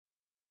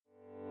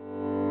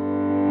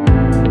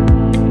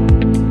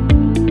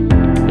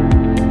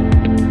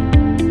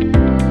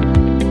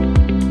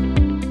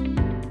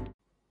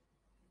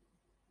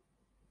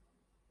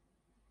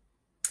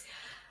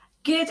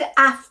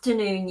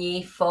afternoon,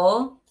 Year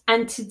 4,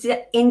 and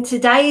in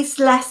today's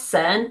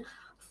lesson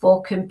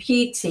for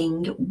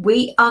computing,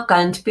 we are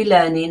going to be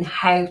learning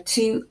how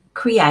to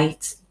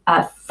create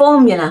a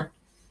formula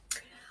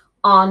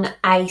on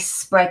a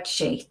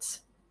spreadsheet.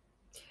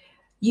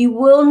 You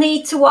will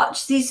need to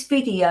watch this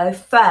video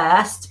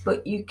first,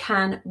 but you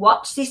can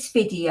watch this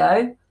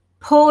video,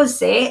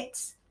 pause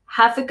it,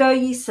 have a go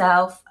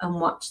yourself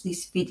and watch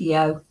this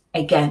video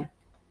again.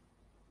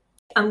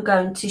 I'm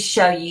going to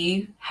show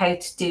you how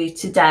to do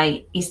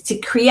today is to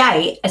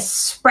create a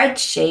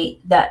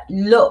spreadsheet that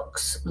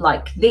looks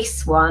like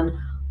this one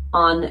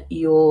on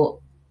your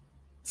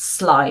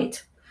slide.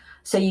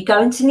 So you're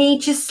going to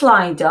need your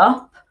slide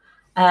up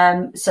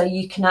so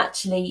you can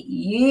actually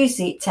use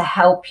it to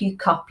help you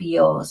copy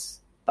yours.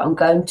 But I'm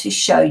going to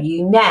show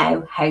you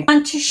now how to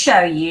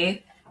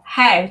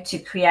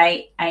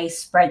create a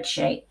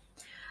spreadsheet.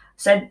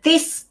 So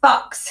this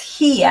box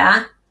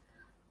here,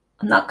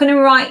 I'm not going to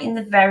write in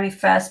the very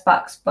first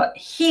box, but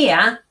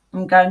here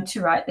I'm going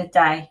to write the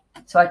day.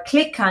 So I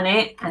click on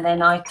it and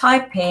then I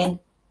type in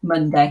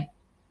Monday.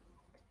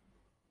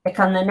 Click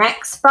on the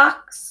next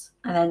box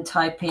and then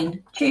type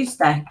in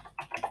Tuesday.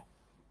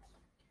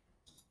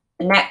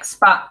 The next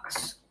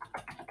box,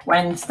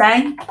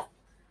 Wednesday.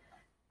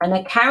 And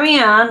I carry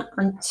on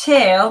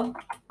until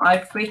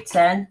I've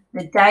written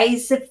the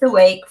days of the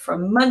week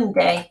from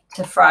Monday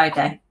to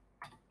Friday.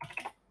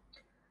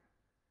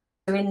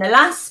 So in the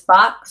last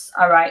box,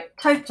 I write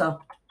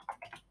total.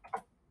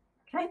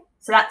 Okay,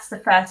 so that's the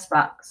first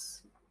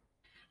box.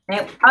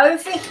 Now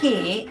over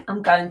here,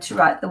 I'm going to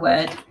write the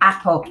word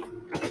apple.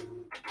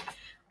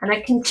 And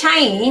I can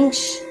change,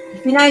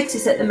 if you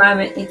notice at the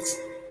moment, it's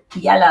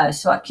yellow.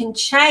 So I can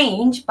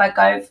change by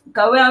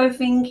going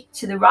over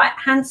to the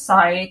right-hand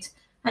side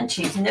and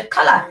choosing a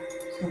colour.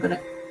 So I'm going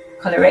to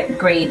colour it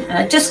green. And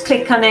I just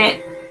click on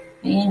it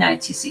and you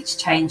notice it's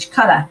changed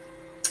colour.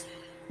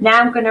 Now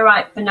I'm going to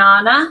write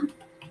banana.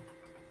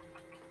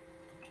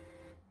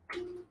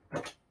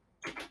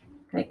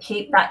 I'm going to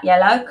keep that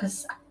yellow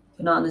because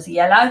bananas are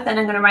yellow. Then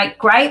I'm going to write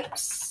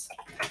grapes.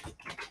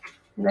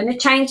 I'm going to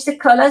change the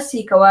colour so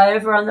you go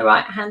over on the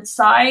right hand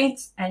side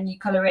and you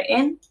colour it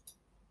in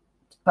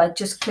by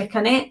just click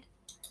on it.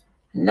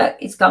 And look,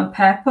 it's gone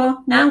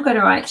purple. Now I'm going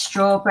to write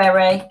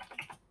strawberry.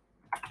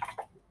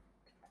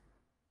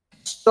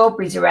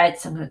 Strawberries are red,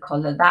 so I'm going to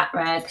colour that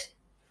red.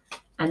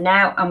 And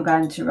now I'm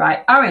going to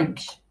write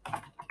orange.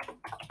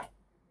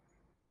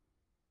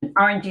 And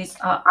oranges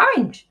are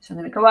orange. So I'm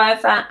going to go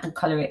over and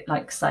colour it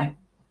like so.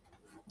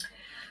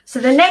 So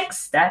the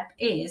next step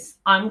is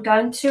I'm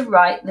going to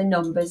write the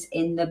numbers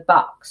in the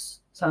box.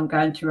 So I'm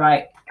going to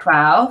write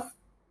 12,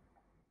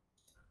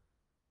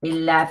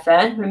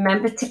 11.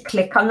 Remember to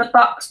click on the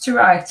box to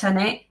write on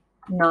it.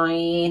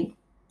 9,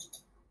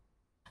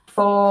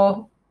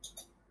 4,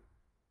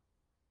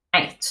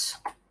 8.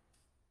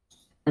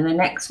 And the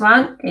next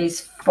one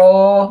is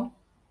 4,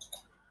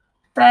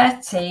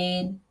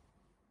 13,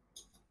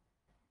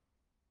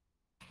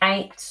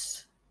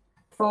 8,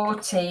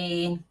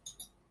 14,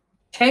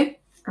 2.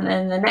 And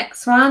then the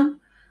next one,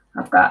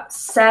 I've got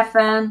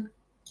 7,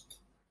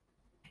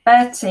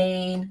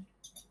 13,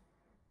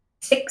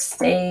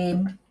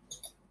 16,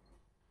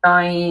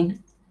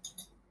 9,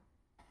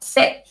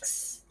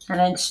 6. And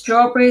then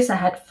strawberries, I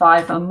had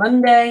 5 on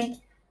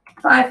Monday,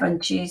 5 on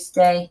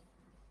Tuesday,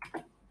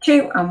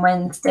 2 on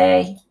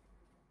Wednesday,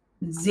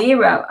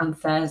 0 on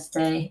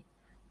Thursday,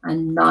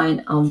 and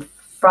 9 on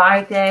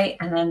Friday.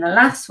 And then the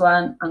last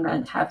one, I'm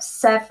going to have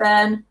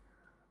 7,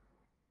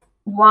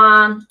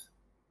 1,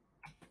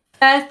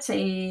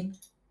 13,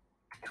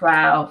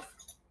 12,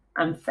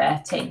 and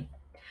 13.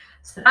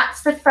 So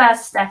that's the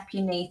first step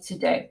you need to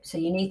do. So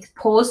you need to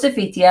pause the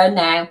video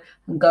now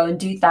and go and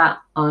do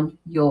that on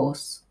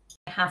yours.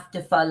 You have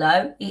to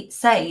follow. It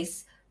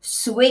says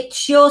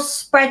switch your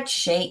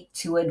spreadsheet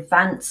to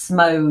advanced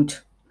mode.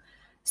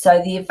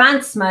 So the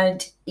advanced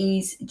mode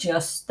is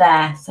just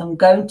there. So I'm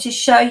going to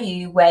show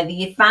you where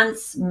the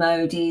advanced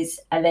mode is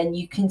and then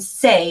you can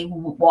see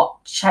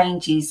what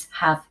changes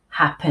have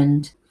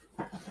happened.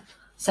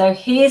 So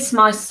here's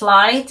my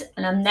slide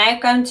and I'm now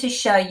going to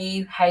show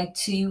you how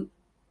to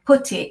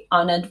put it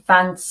on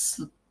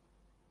advanced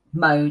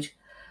mode.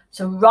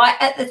 So right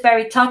at the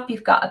very top,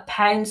 you've got a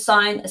pound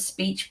sign, a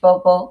speech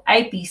bubble,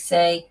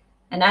 ABC,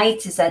 an A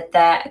to Z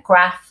there, a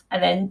graph,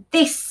 and then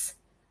this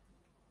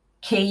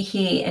key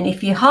here. And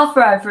if you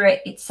hover over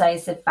it, it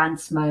says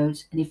advanced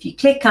mode. And if you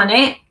click on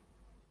it,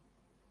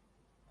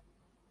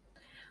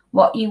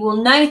 what you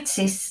will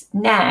notice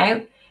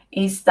now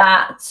is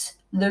that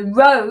the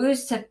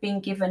rows have been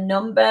given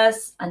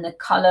numbers and the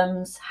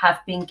columns have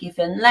been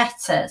given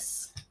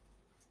letters.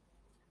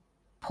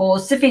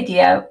 Pause the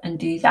video and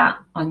do that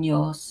on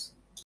yours.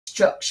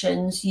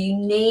 Instructions, you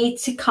need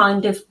to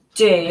kind of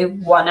do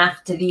one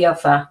after the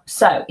other.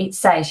 So it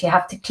says you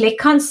have to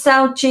click on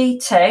cell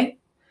G2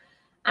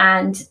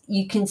 and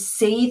you can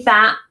see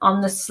that on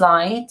the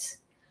slide,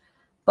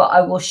 but I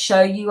will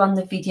show you on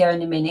the video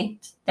in a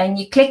minute. Then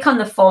you click on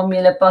the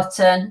formula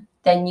button,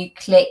 then you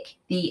click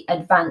the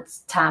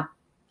advanced tab.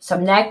 So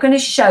I'm now going to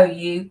show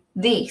you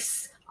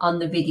this on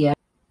the video.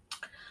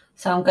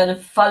 So I'm going to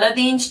follow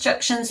the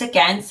instructions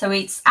again. So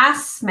it's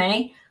asked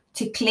me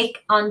to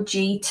click on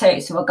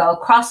G2. So I'll go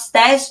across,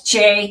 there's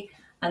G,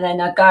 and then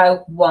I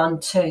go 1,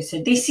 2.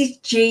 So this is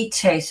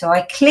G2. So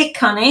I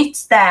click on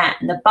it there,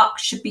 and the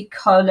box should be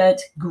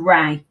coloured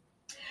grey.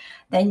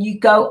 Then you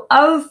go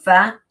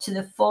over to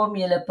the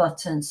formula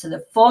button. So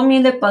the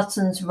formula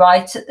button's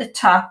right at the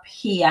top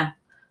here.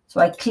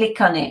 So I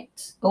click on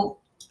it. Oh,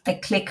 I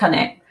click on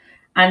it.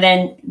 And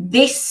then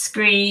this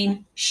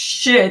screen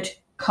should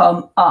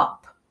come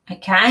up,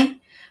 okay?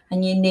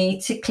 And you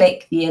need to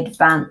click the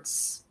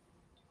advance.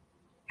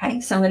 Okay,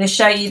 so I'm going to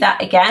show you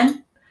that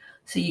again.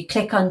 So you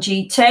click on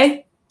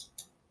G2.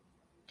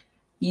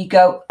 You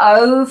go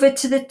over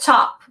to the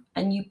top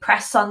and you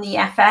press on the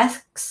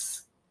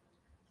FX.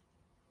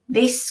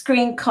 This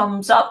screen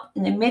comes up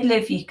in the middle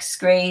of your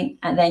screen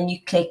and then you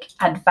click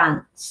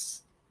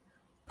advance.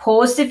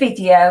 Pause the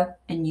video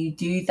and you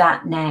do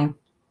that now.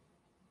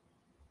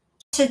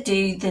 To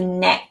do the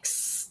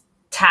next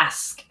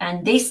task,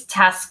 and this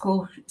task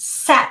will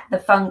set the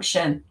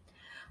function.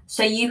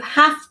 So you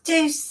have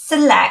to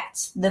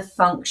select the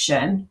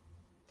function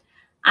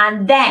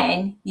and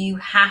then you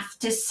have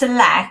to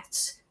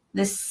select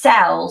the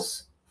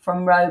cells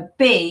from row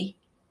B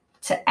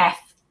to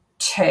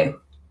F2.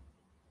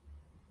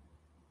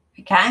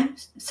 Okay,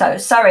 so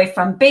sorry,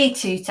 from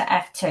B2 to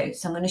F2.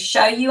 So I'm going to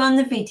show you on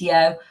the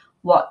video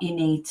what you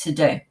need to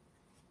do.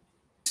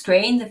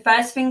 Screen, the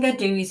first thing I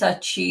do is I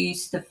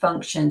choose the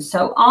function.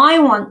 So I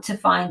want to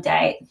find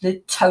out the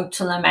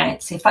total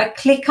amount. So if I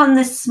click on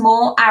the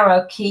small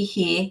arrow key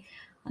here,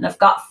 and I've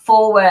got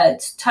 4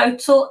 words,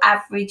 total,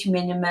 average,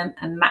 minimum,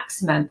 and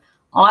maximum.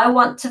 I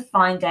want to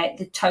find out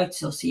the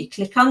total. So you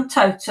click on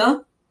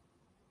total,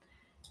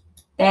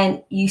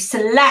 then you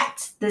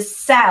select the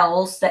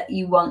cells that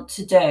you want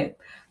to do.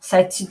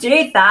 So to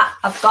do that,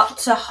 I've got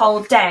to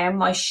hold down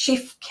my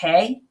shift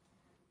key.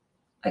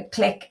 I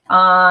click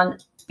on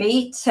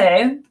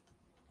B2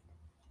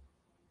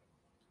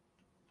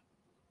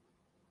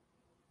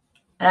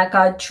 and I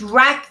go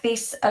drag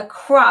this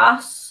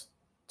across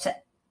to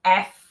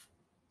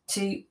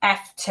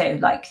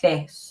F2 like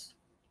this.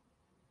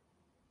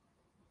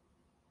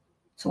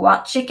 So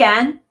watch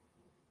again.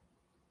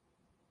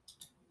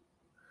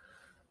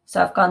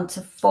 So I've gone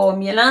to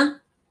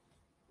formula,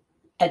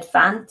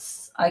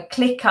 advance. I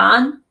click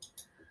on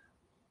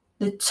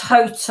the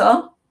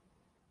total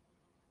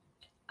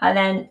and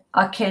then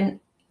I can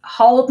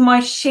hold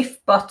my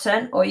shift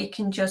button or you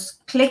can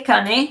just click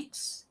on it.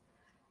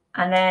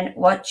 And then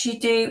what you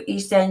do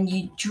is then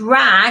you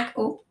drag,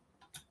 oh,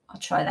 I'll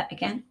try that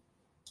again.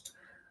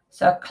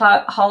 So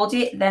I hold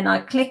it, then I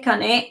click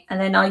on it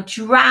and then I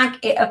drag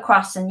it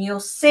across and you'll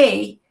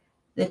see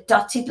the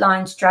dotted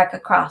lines drag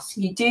across.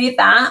 You do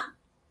that.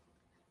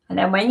 And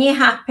then when you're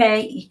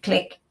happy, you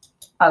click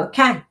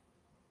OK.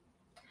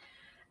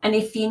 And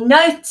if you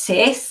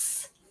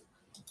notice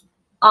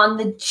on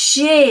the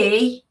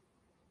G2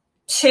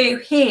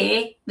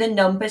 here, the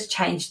numbers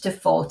change to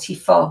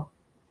 44.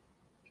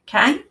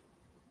 Okay.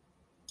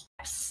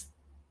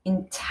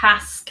 In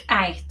task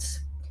 8,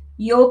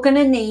 you're going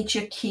to need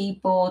your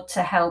keyboard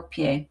to help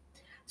you.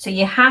 So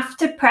you have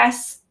to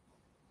press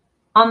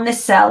on the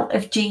cell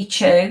of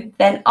G2,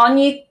 then on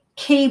your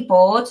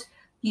keyboard,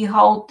 you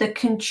hold the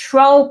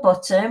control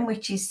button,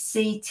 which is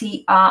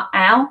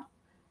CTRL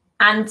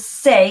and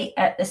C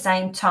at the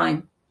same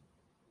time.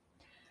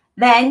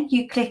 Then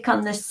you click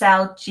on the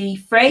cell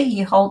G3,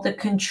 you hold the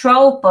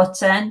control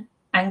button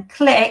and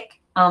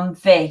click on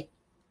V.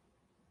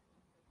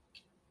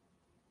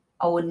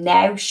 I will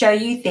now show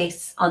you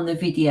this on the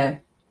video.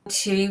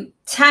 To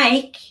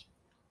take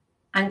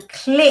and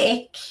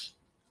click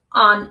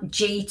on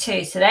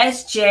G2. So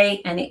there's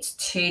G and it's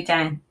 2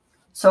 down.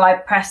 So I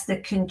press the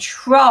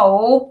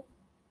control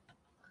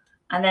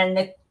and then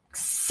the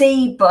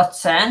C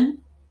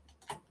button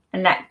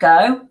and let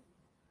go.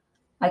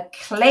 I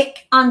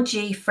click on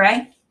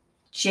G3,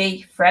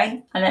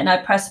 and then I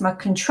press my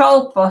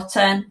control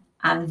button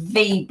and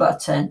V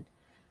button.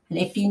 And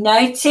if you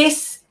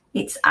notice,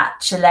 it's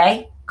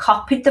actually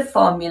copied the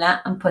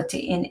formula and put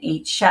it in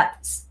each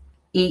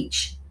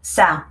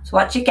cell. So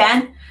watch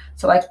again.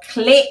 So I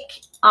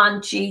click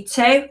on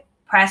G2,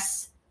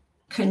 press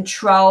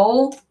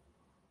Control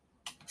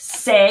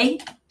C,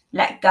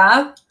 let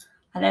go,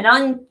 and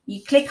then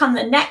you click on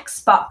the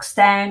next box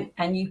down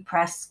and you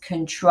press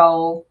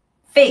Control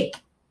V.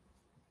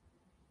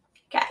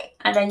 Okay,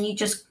 and then you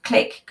just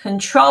click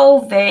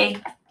Control V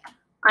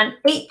on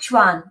each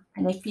one.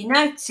 And if you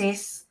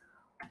notice,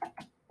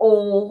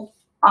 all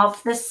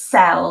of the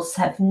cells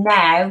have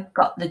now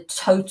got the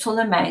total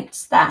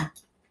amounts there.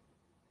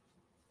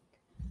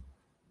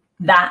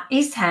 That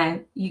is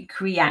how you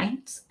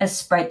create a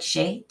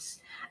spreadsheet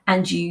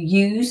and you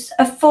use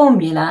a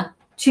formula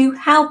to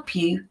help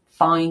you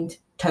find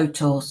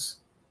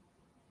totals.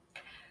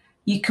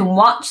 You can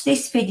watch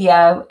this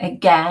video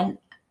again,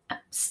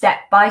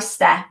 step by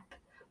step,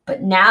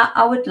 but now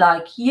I would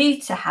like you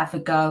to have a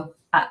go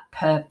at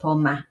Purple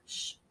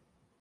Match.